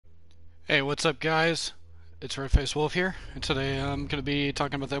Hey, what's up, guys? It's Redface Wolf here, and today I'm going to be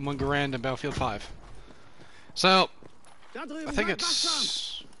talking about the M1 Garand in Battlefield 5. So, I think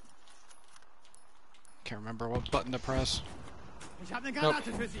it's... can't remember what button to press. Nope.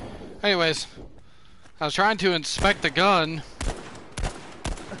 Anyways, I was trying to inspect the gun.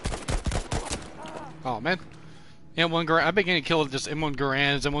 Oh, man. M1 Garand. I've been getting killed with just M1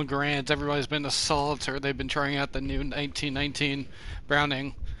 Garands, M1 Garands. Everybody's been assaults, or they've been trying out the new 1919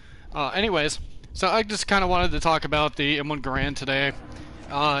 Browning. Anyways, so I just kind of wanted to talk about the M1 Garand today.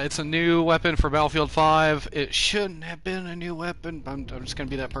 It's a new weapon for Battlefield 5. It shouldn't have been a new weapon. I'm just going to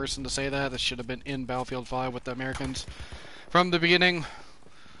be that person to say that. It should have been in Battlefield 5 with the Americans from the beginning.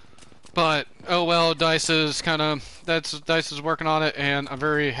 But, oh well, DICE is DICE is working on it, and I'm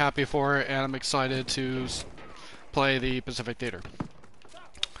very happy for it, and I'm excited to play the Pacific Theater.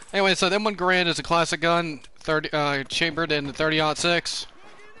 Anyway, so the M1 Garand is a classic gun, chambered in the 30-06.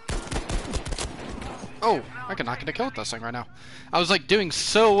 Oh, I can not get a kill with this thing right now. I was like doing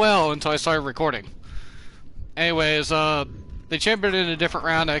so well until I started recording. Anyways, they chambered it in a different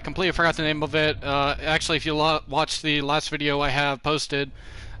round. I completely forgot the name of it. Actually, if you watch the last video I have posted,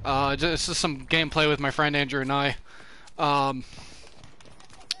 this is some gameplay with my friend Andrew and I.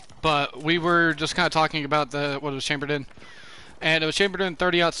 But we were just kind of talking about what it was chambered in. And it was chambered in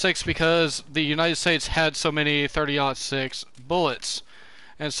 30-06 because the United States had so many 30-06 bullets.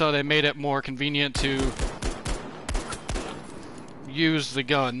 And so they made it more convenient to use the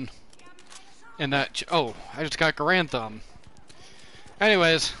gun in that... oh, I just got Garand thumb.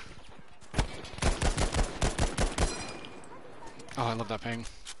 Anyways. Oh, I love that ping.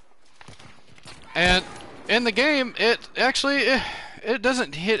 And in the game, it actually... it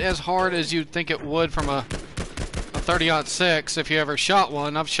doesn't hit as hard as you'd think it would from a 30-06 if you ever shot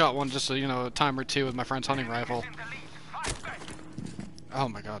one. I've shot one just a time or two with my friend's hunting rifle. Oh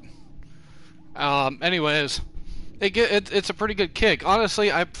my god. Anyways, it's a pretty good kick.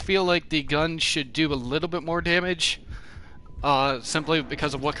 Honestly, I feel like the gun should do a little bit more damage, simply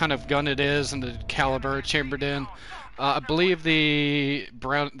because of what kind of gun it is and the caliber it's chambered in. I believe the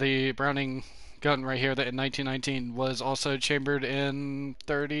Browning gun right here, that in 1919, was also chambered in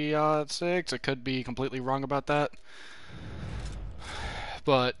 30-06. I could be completely wrong about that,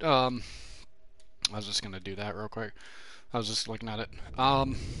 but I was just gonna do that real quick. I was just looking at it.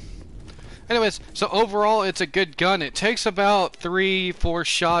 Anyways, so overall, it's a good gun. It takes about 3-4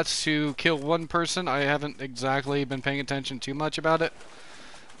 shots to kill one person. I haven't exactly been paying attention too much about it.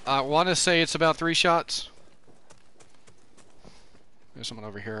 I want to say it's about 3 shots. There's someone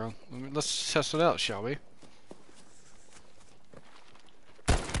over here. Let's test it out, shall we?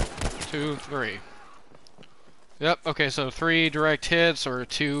 2, 3. Yep, okay, so 3 direct hits or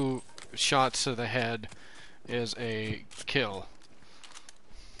 2 shots to the head is a kill.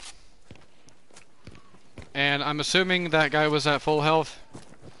 And I'm assuming that guy was at full health.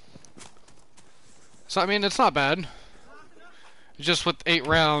 So, I mean, it's not bad. Just with 8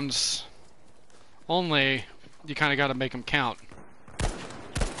 rounds only, you kind of got to make them count.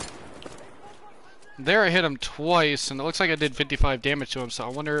 There I hit him twice, and it looks like I did 55 damage to him, so I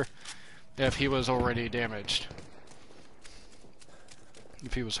wonder if he was already damaged.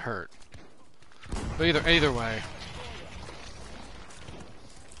 If he was hurt. But either way.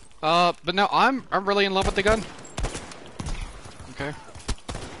 But no, I'm really in love with the gun. Okay.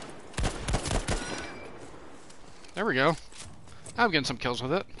 There we go. I'm getting some kills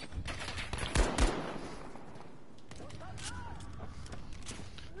with it.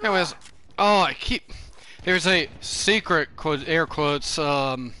 Anyways, oh, there's a secret air quotes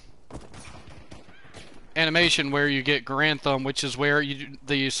animation where you get Garand thumb, which is where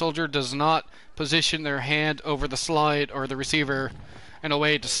the soldier does not position their hand over the slide or the receiver in a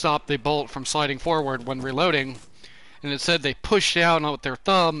way to stop the bolt from sliding forward when reloading. And it said they push down with their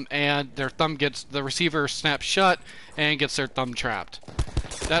thumb, and their thumb gets the receiver snaps shut and gets their thumb trapped.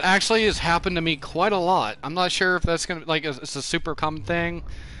 That actually has happened to me quite a lot. I'm not sure if that's gonna it's a super common thing.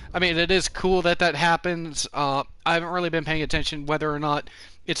 I mean, it is cool that happens. I haven't really been paying attention whether or not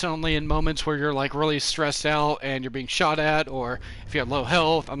it's only in moments where you're like really stressed out and you're being shot at, or if you have low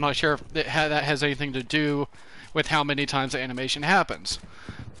health. I'm not sure if that has anything to do with how many times the animation happens.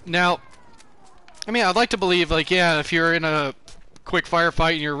 Now, I mean, I'd like to believe, like, yeah, if you're in a quick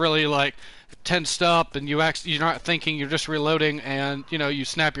firefight and you're really like tensed up and you're not thinking, you're just reloading, and you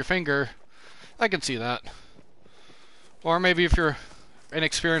snap your finger, I can see that. Or maybe if you're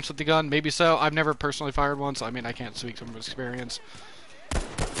inexperienced with the gun, maybe so. I've never personally fired one, so I mean, I can't speak from experience.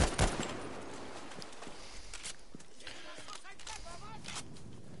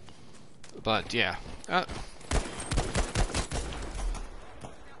 But yeah,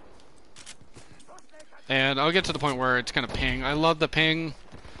 And I'll get to the point where it's gonna ping. I love the ping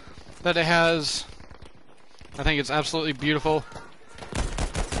that it has. I think it's absolutely beautiful.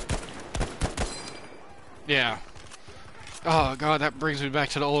 Yeah. Oh god, that brings me back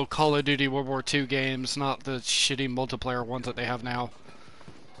to the old Call of Duty World War II games, not the shitty multiplayer ones that they have now.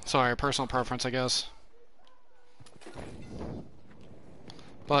 Sorry, personal preference, I guess.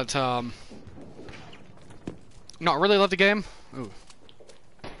 But, no, I really love the game. Ooh.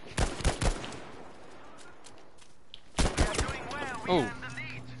 Oh.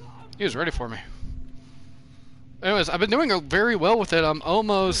 He was ready for me. Anyways, I've been doing very well with it. I'm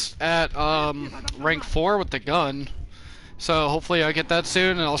almost at, rank 4 with the gun. So hopefully I get that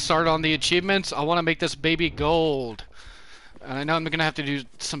soon, and I'll start on the achievements. I want to make this baby gold. And I know I'm going to have to do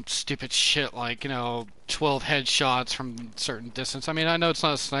some stupid shit like, you know, 12 headshots from certain distance. I mean, I know it's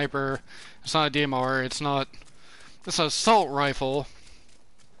not a sniper, it's not a DMR, it's an assault rifle.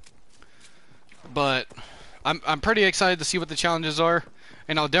 But I'm pretty excited to see what the challenges are.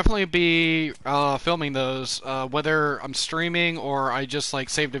 And I'll definitely be filming those, whether I'm streaming or I just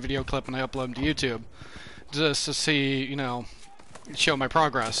like saved a video clip and I upload them to YouTube. Just to see, you know, show my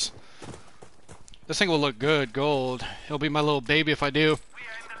progress. This thing will look good, gold. It'll be my little baby if I do.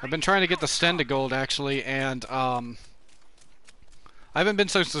 I've been trying to get the Sten to gold, actually, and I haven't been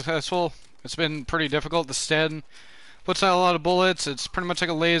so successful. It's been pretty difficult. The Sten puts out a lot of bullets. It's pretty much like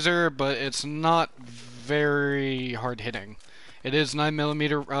a laser, but it's not very hard hitting. It is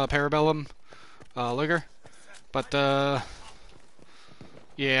 9mm Parabellum Liger, but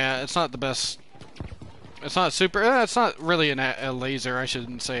yeah, it's not the best. It's not super. It's not really a laser. I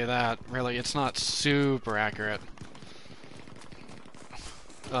shouldn't say that. Really, it's not super accurate.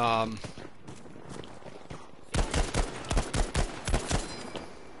 Yeah,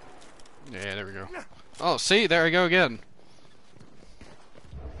 there we go. Oh, see, there we go again.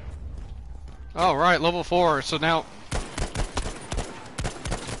 Oh, right, level 4. So now.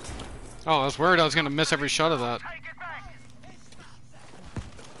 Oh, I was worried I was gonna miss every shot of that.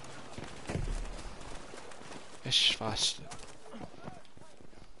 Ish fast.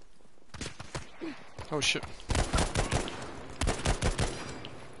 Oh shit.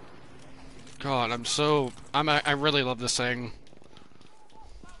 God, I really love this thing.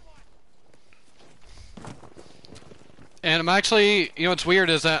 And I'm actually, you know what's weird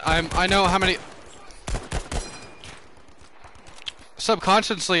is that I know how many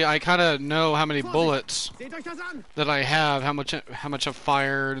subconsciously I kind of know how many bullets that I have, how much I've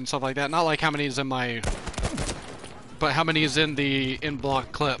fired and stuff like that. Not like how many is in my, but how many is in the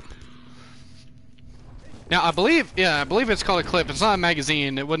in-block clip. Now I believe it's called a clip. It's not a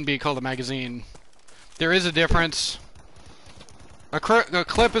magazine. It wouldn't be called a magazine. There is a difference. A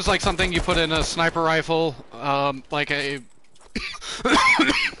clip is like something you put in a sniper rifle, like a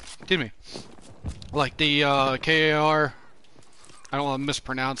excuse me, like the KAR. I don't want to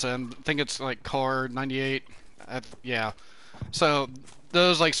mispronounce it. I think it's like CAR 98. Yeah. So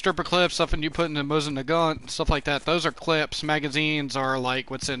those like stripper clips, stuff and you put in the Mosin the gun, stuff like that. Those are clips. Magazines are like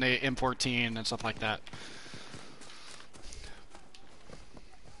what's in a M14 and stuff like that.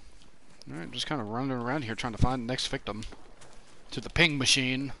 All right, just kind of running around here trying to find the next victim to the ping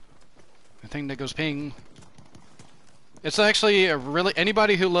machine. The thing that goes ping. It's actually a really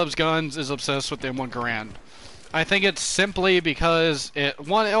anybody who loves guns is obsessed with the M1 Garand. I think it's simply because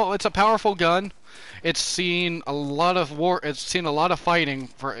it's a powerful gun. It's seen a lot of war. It's seen a lot of fighting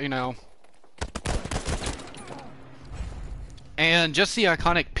for, you know, and just the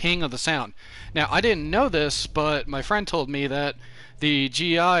iconic ping of the sound. Now I didn't know this, but my friend told me that the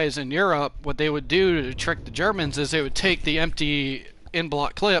GIs in Europe, what they would do to trick the Germans is they would take the empty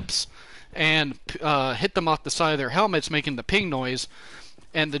in-block clips and hit them off the side of their helmets, making the ping noise.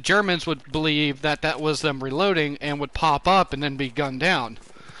 And the Germans would believe that that was them reloading and would pop up and then be gunned down.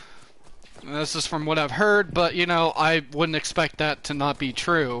 And this is from what I've heard, but you know, I wouldn't expect that to not be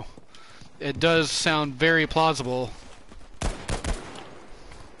true. It does sound very plausible.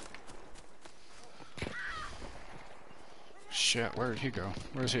 Shit, where did he go?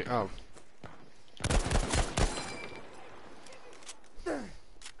 Where's he? Oh.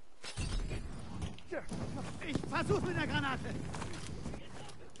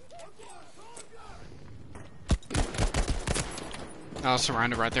 I was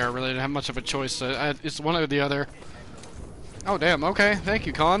surrounded right there. I really didn't have much of a choice. It's one or the other. Oh, damn. Okay. Thank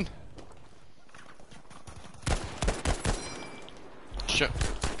you, Con. Shit.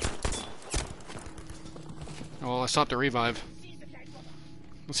 Oh, well, I stopped the revive.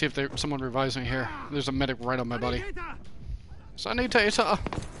 Let's see if someone revives me here. There's a medic right on my buddy. Sanitator!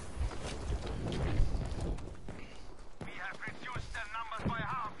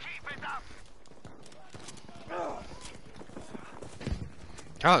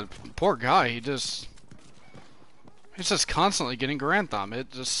 God, poor guy. He's just constantly getting Garand. It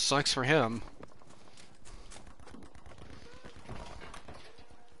just sucks for him.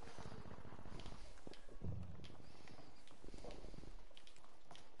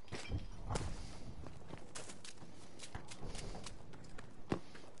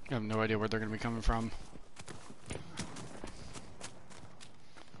 I have no idea where they're going to be coming from.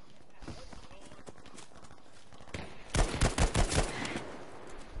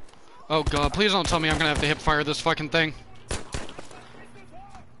 Oh god, please don't tell me I'm gonna have to hip fire this fucking thing.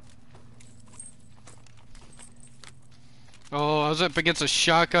 Oh, I was up against a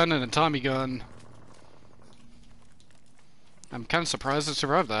shotgun and a Tommy gun. I'm kind of surprised I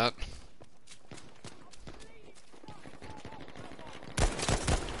survived that.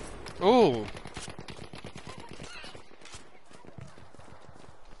 Oh!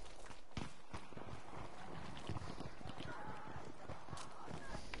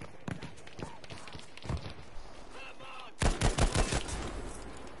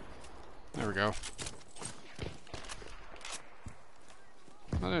 There we go.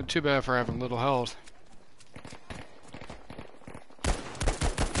 Not too bad for having little health.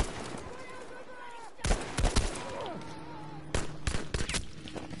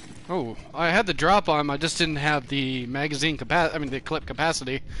 Oh, I had the drop on him, I just didn't have the magazine capacity, I mean the clip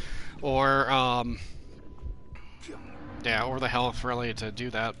capacity, or, yeah, or the health really to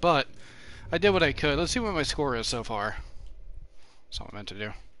do that, but I did what I could. Let's see what my score is so far. That's all I meant to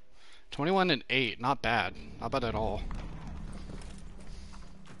do. 21 and 8, not bad. Not bad at all.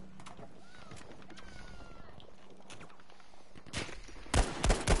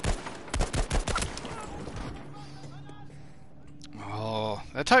 Oh,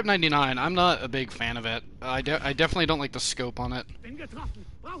 that Type 99, I'm not a big fan of it. I definitely don't like the scope on it.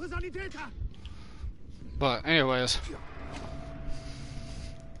 But anyways.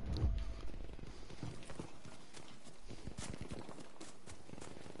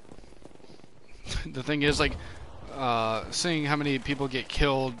 The thing is, like, seeing how many people get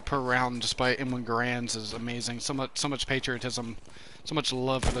killed per round just by M1 Garands is amazing. So much patriotism, so much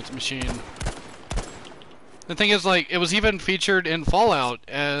love for this machine. The thing is, like, it was even featured in Fallout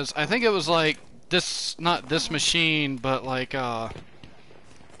as, I think it was like this, not this machine, but like, oh,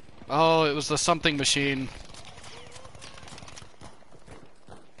 it was the something machine.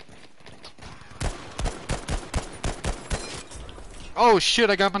 Oh shit,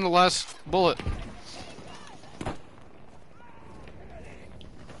 I got him in the last bullet.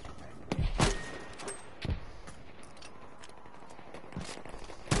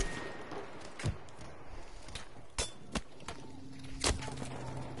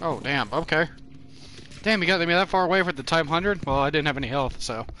 Oh, damn, okay. Damn, you got me that far away for the Type 100? Well, I didn't have any health,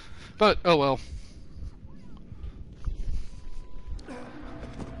 so. But, oh well.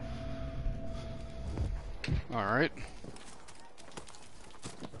 Alright.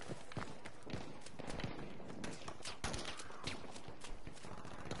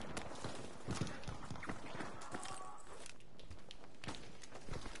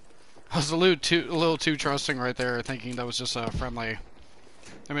 I was a little too trusting right there, thinking that was just a friendly.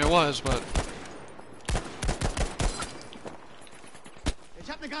 I mean, it was, but.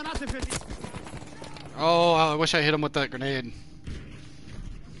 Oh, I wish I hit him with that grenade.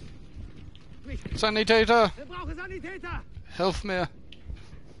 Sanitäter! Help me!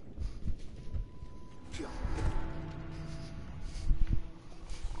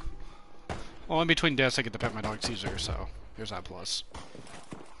 Well, in between deaths, I get to pet my dog Caesar, so here's that plus.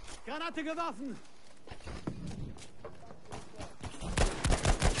 Granate geworfen!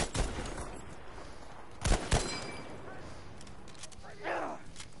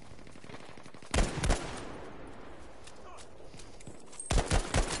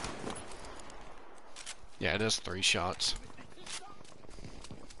 Yeah, it is 3 shots.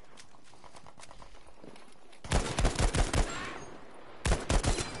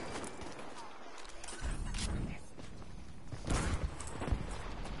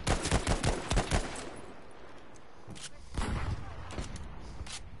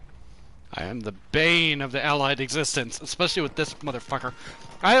 I am the bane of the Allied existence, especially with this motherfucker.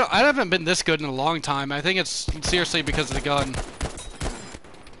 I haven't been this good in a long time. I think it's seriously because of the gun.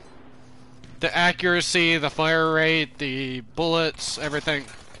 The accuracy, the fire rate, the bullets, everything.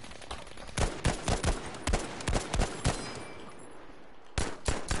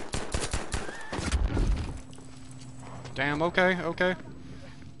 Damn, okay, okay.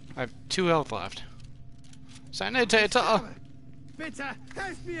 I have 2 health left. Sanitäter! Bitte,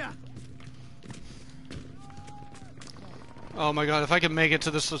 helft mir! Oh my god, if I can make it to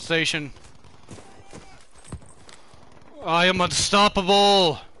this station. I am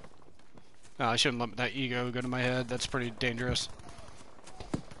unstoppable! Oh, I shouldn't let that ego go to my head. That's pretty dangerous.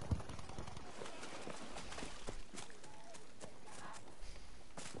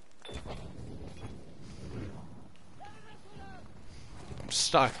 I'm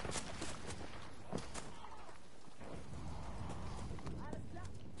stuck.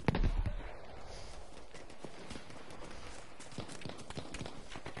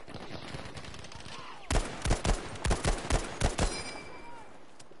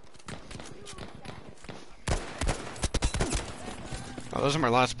 Oh, those are my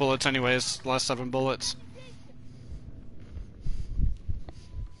last bullets anyways. Last 7 bullets.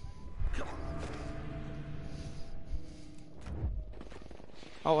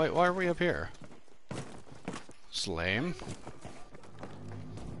 Oh wait, why are we up here? It's lame.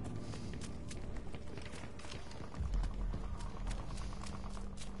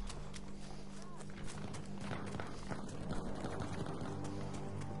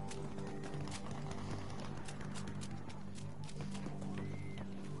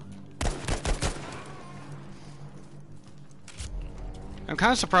 I'm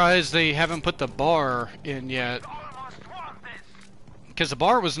kind of surprised they haven't put the bar in yet. Because the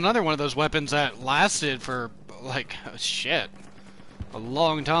bar was another one of those weapons that lasted for, like, shit, a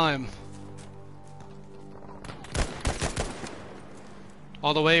long time.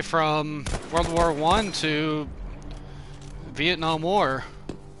 All the way from World War I to Vietnam War.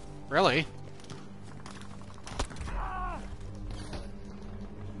 Really?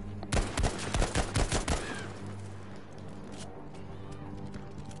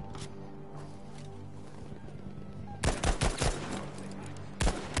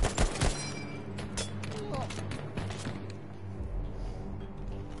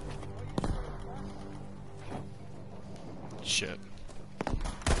 Shit.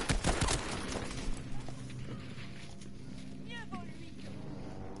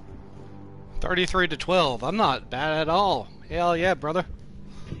 $33-12. I'm not bad at all. Hell yeah, brother.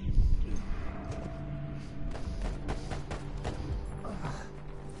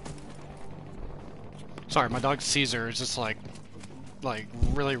 Sorry, my dog Caesar is just like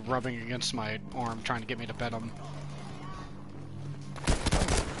really rubbing against my arm, trying to get me to pet him.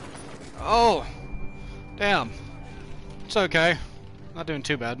 Oh, damn. It's okay. Not doing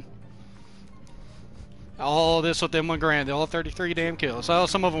too bad. All this with them one grand. All 33 damn kills. Oh,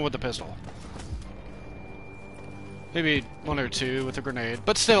 some of them with the pistol. Maybe 1 or 2 with a grenade,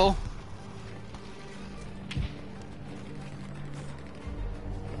 but still.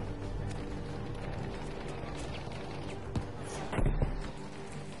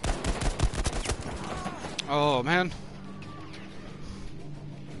 Oh man.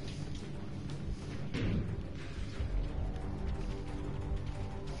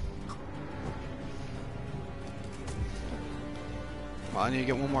 I need to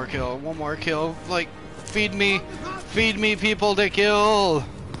get one more kill. One more kill. Like, feed me people to kill.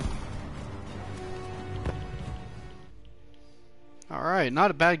 Alright,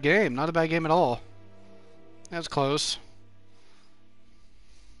 not a bad game. Not a bad game at all. That's close.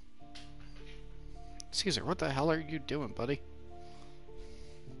 Caesar, what the hell are you doing, buddy?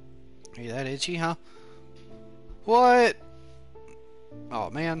 Are you that itchy, huh? What? Oh,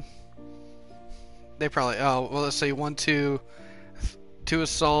 man. They probably... Oh, well, let's say 1, 2... 2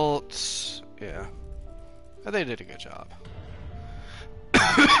 assaults. Yeah. They did a good job.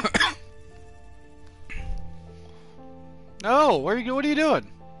 No, what are you doing?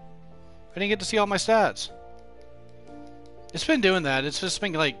 I didn't get to see all my stats. It's been doing that. It's just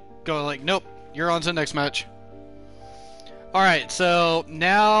been like going like, nope, you're on to the next match. Alright, so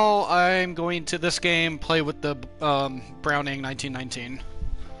now I'm going to this game play with the Browning 1919.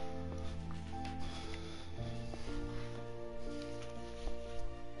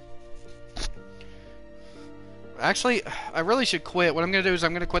 Actually, I really should quit. What I'm going to do is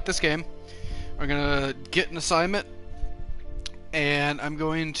I'm going to quit this game. I'm going to get an assignment. And I'm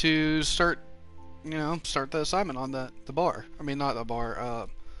going to start, you know, start the assignment on the bar. I mean, not the bar,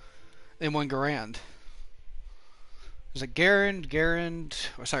 M1919. Garand. Is it Garand,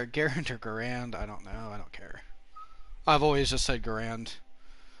 or sorry, Garand or Garand? I don't know. I don't care. I've always just said Garand.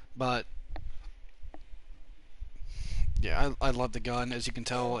 But, yeah, I love the gun. As you can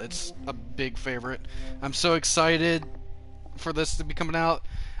tell, it's a big favorite. I'm so excited for this to be coming out.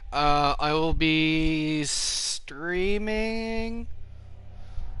 I will be streaming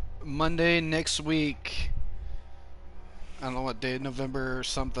Monday next week. I don't know what day, November or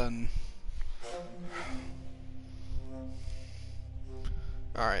something.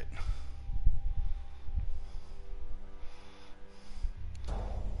 Alright.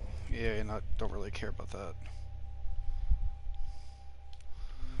 Yeah, don't really care about that.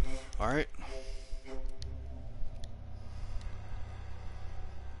 Alright.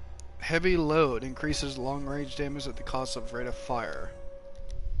 Heavy load increases long range damage at the cost of rate of fire.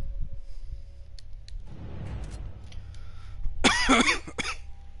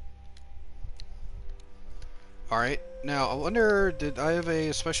 Alright, now I wonder, did I have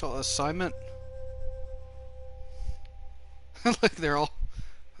a special assignment? Like they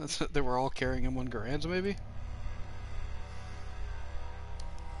were all carrying M1 Garands maybe?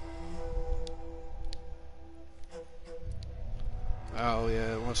 Oh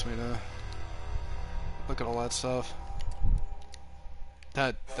yeah, it wants me to look at all that stuff.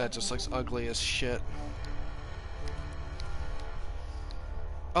 That just looks ugly as shit.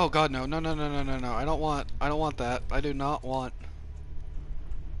 Oh god, no. I don't want that. I do not want.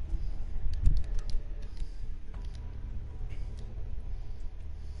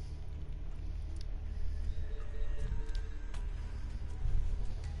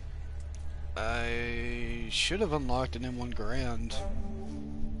 I should have unlocked an M1 Garand.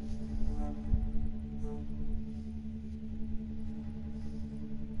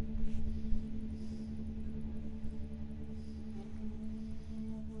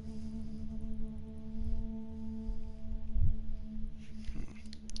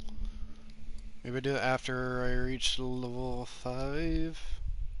 Maybe do it after I reach level 5?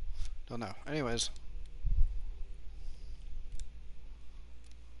 Don't know. Anyways.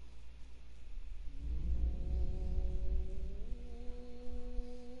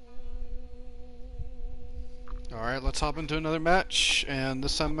 Alright, let's hop into another match, and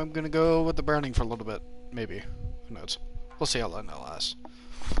this time I'm gonna go with the Browning for a little bit. Maybe. Who knows? We'll see how long that lasts.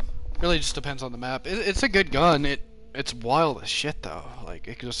 Really just depends on the map. It's a good gun. It's wild as shit though. Like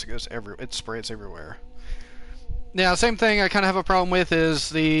it just goes it sprays everywhere. Yeah, same thing I kind of have a problem with is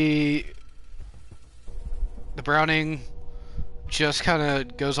the Browning just kind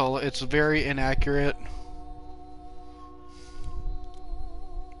of goes all. It's very inaccurate.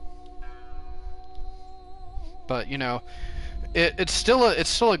 But you know, it's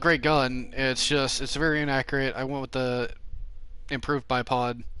still a great gun. It's just it's very inaccurate. I went with the improved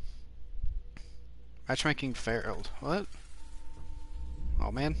bipod. Matchmaking failed. What?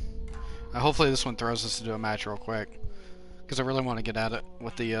 Oh man. Hopefully this one throws us into a match real quick, because I really want to get at it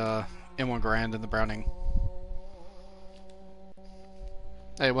with the M1 Garand and the Browning.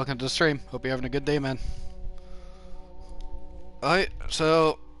 Hey, welcome to the stream. Hope you're having a good day, man. Alright,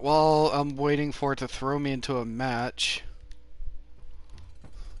 so while I'm waiting for it to throw me into a match,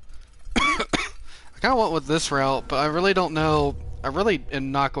 I kind of went with this route, but I really don't know. I really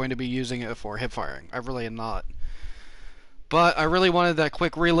am not going to be using it for hip firing. I really am not. But I really wanted that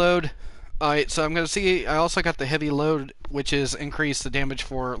quick reload. Alright, so I'm going to see. I also got the heavy load, which is increase the damage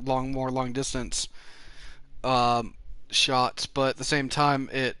for more long distance shots, but at the same time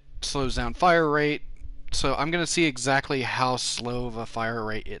it slows down fire rate. So I'm going to see exactly how slow of a fire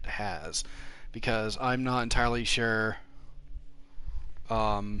rate it has, because I'm not entirely sure.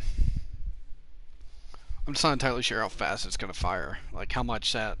 I'm just not entirely sure how fast it's going to fire. Like how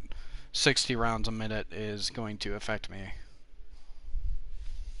much that 60 rounds a minute is going to affect me.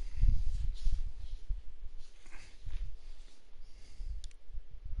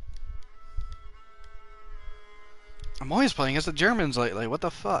 I'm always playing as the Germans lately. What the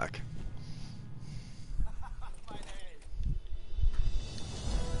fuck?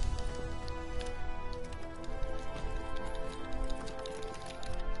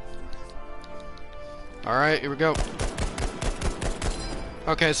 Alright, here we go.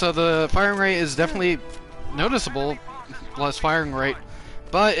 Okay, so the firing rate is definitely noticeable, less firing rate,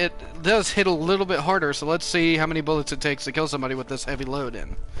 but it does hit a little bit harder, so let's see how many bullets it takes to kill somebody with this heavy load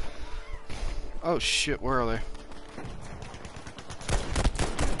in. Oh shit, where are they?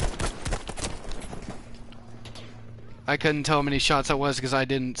 I couldn't tell how many shots that was because I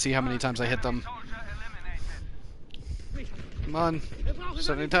didn't see how many times I hit them. Come on.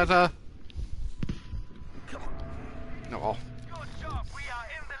 Tata. No. Oh.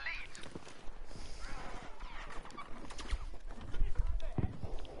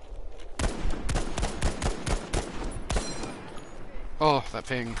 Oh, that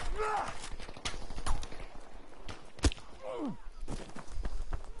ping.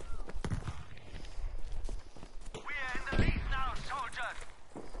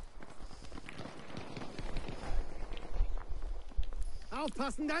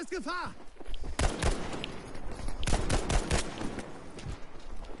 Aufpassen, da ist Gefahr!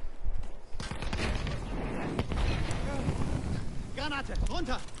 Granate,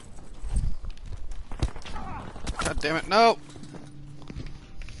 runter! God damn it, no!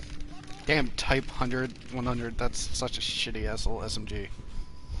 Damn Type 100, 100, that's such a shitty ass little SMG.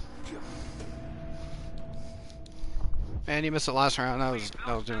 Man, you missed it last round. That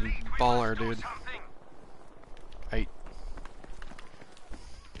was doing baller, dude. Hey.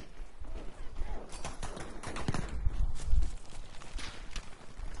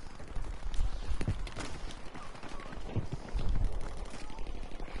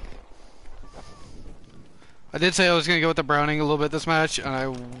 I did say I was gonna go with the Browning a little bit this match, and I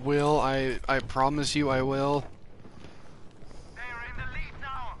will. I promise you I will. They're in the lead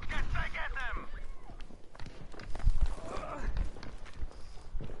now. Get back at them.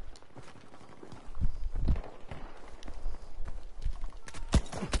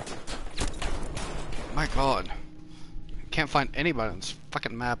 My God, can't find anybody on this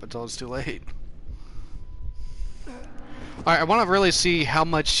fucking map until it's too late. All right, I want to really see how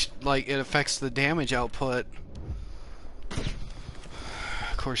much like it affects the damage output.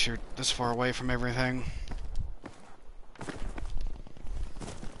 Of course, you're this far away from everything.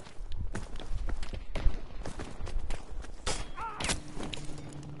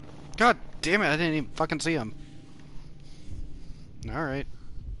 God damn it, I didn't even fucking see him. Alright.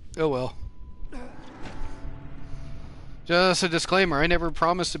 Oh well. Just a disclaimer, I never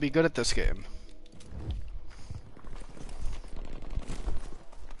promised to be good at this game.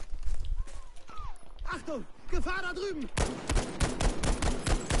 Achtung! Gefahr da drüben!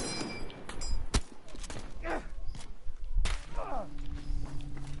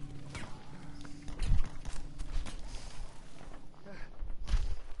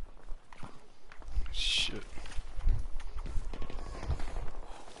 Shit.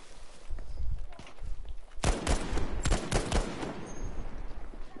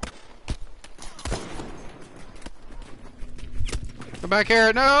 Come back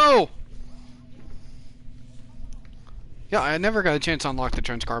here, no! Yeah, I never got a chance to unlock the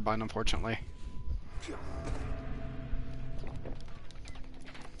trench carbine, unfortunately.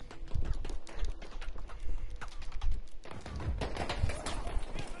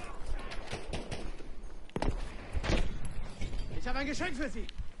 Ich habe ein Geschenk für Sie.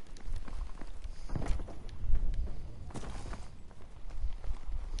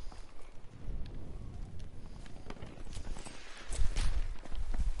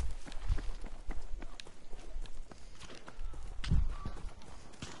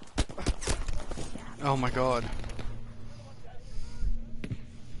 Oh my God.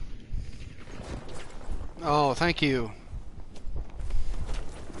 Oh, thank you.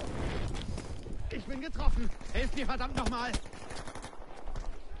 Ich bin getroffen. Helft mir verdammt nochmal.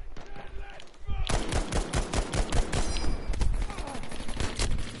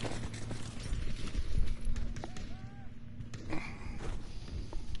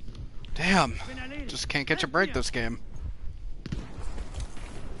 Damn. Just can't catch a break this game.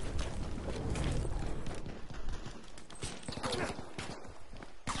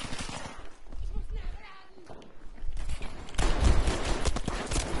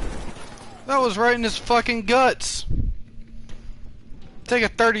 That was right in his fucking guts. Take a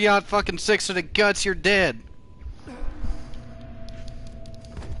 30-odd fucking 6 to the guts, you're dead.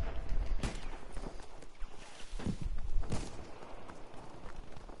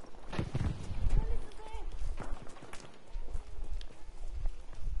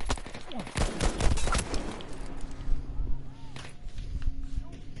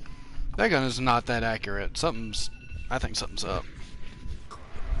 That gun is not that accurate. I think something's up.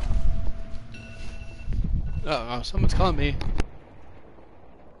 Uh-oh, someone's calling me.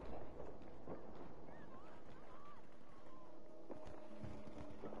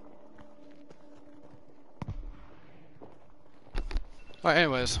 Alright,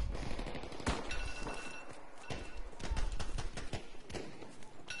 anyways.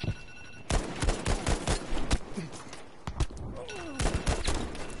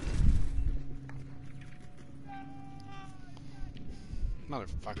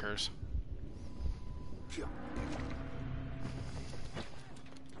 Motherfuckers.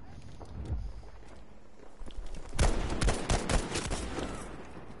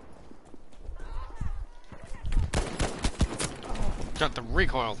 Got the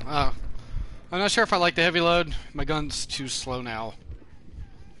recoil. I'm not sure if I like the heavy load. My gun's too slow now.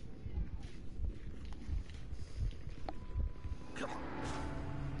 There's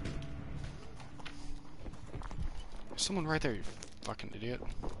someone right there, you fucking idiot.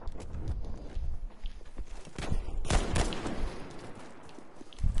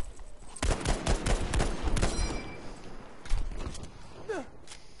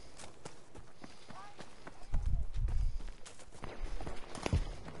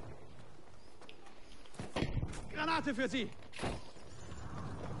 Granate für Sie.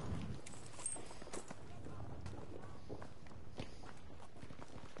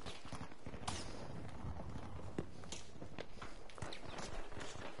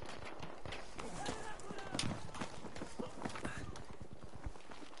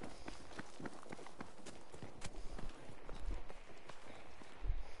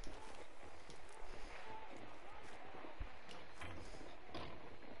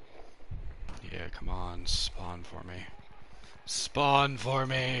 on, spawn for me. Spawn for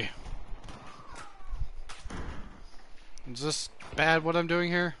me! Is this bad what I'm doing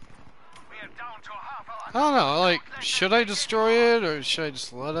here? We are down to half our I don't know, like, should I destroy it or should I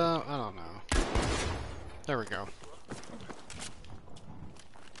just let it? I don't know. There we go.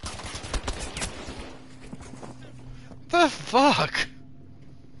 The fuck?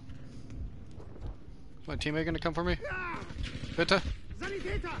 Is my teammate gonna come for me? Bitte?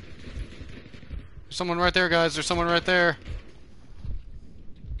 Sanitäter! There's someone right there, guys. There's someone right there.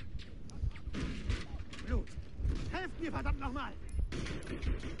 Blut! Helft mir verdammt nochmal!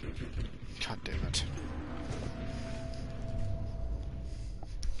 God damn it.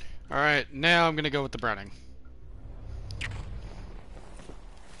 Alright, now I'm gonna go with the Browning.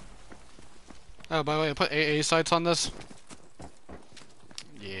 Oh, by the way, I put AA sights on this.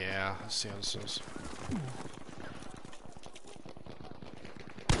 Yeah, let's see how this is.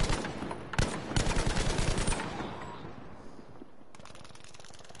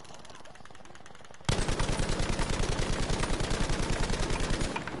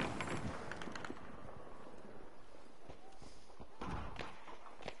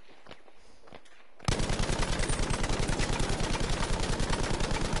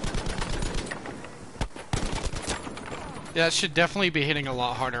 Yeah, it should definitely be hitting a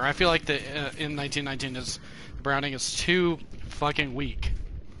lot harder. I feel like the M1919 is Browning is too fucking weak.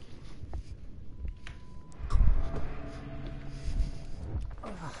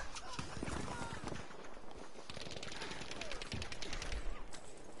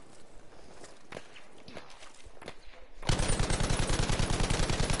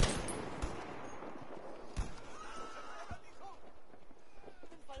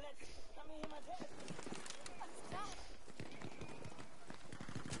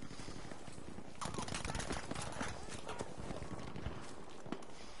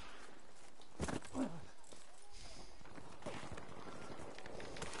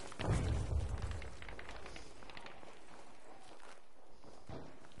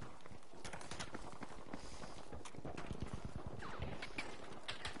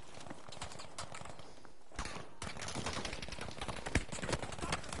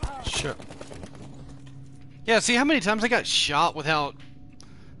 Shit. Yeah, see how many times I got shot without...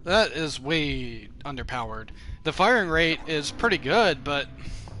 That is way underpowered. The firing rate is pretty good, but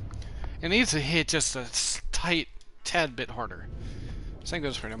it needs to hit just a tight tad bit harder. Same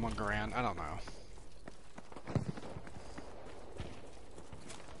goes for M1 Garand. I don't know.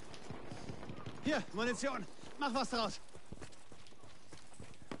 Hier, Munition! Mach was draus!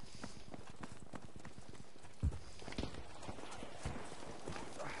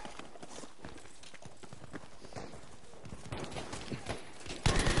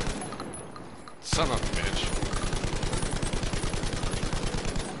 Son of a bitch.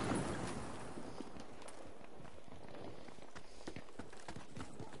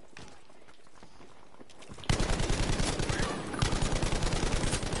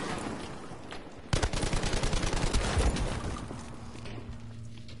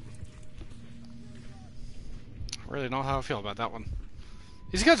 I really don't know how I feel about that one.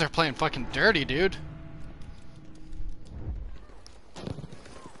 These guys are playing fucking dirty, dude.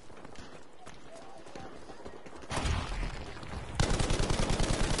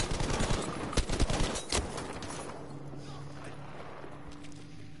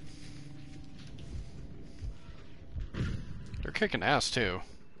 They're kicking ass, too.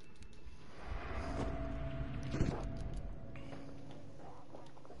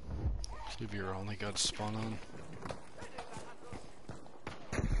 See if your only got spawn on.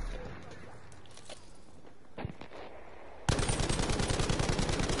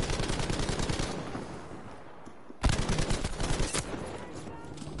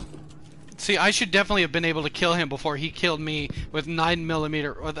 See, I should definitely have been able to kill him before he killed me with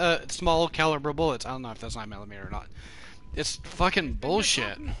 9mm, with small caliber bullets. I don't know if that's 9mm or not. It's fucking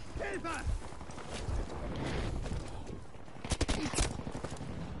bullshit. Hilfe!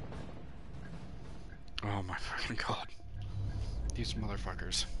 Oh my fucking god. These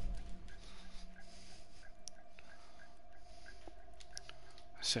motherfuckers.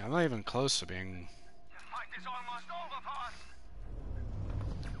 See, I'm not even close to being... The fight is almost over for us.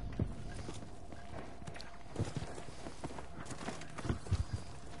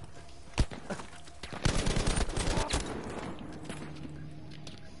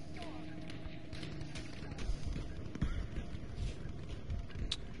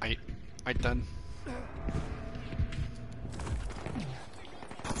 I done.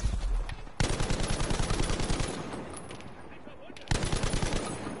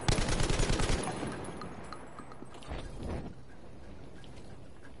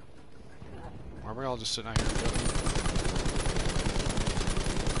 Why are we all just sitting out here.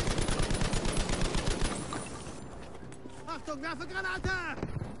 Achtung, werfe Granate!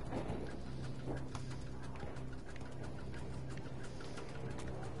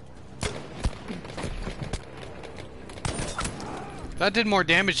 That did more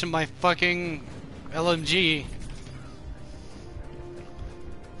damage than my fucking LMG.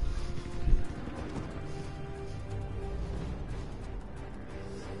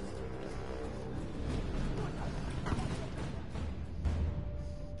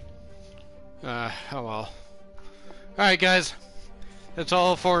 Oh well. Alright guys, that's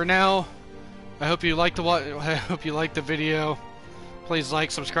all for now. I hope you liked the video. Please like,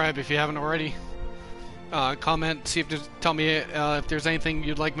 subscribe if you haven't already. Comment, see if tell me if there's anything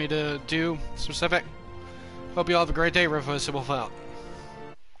you'd like me to do specific. Hope you all have a great day. Rufus, Wolf out.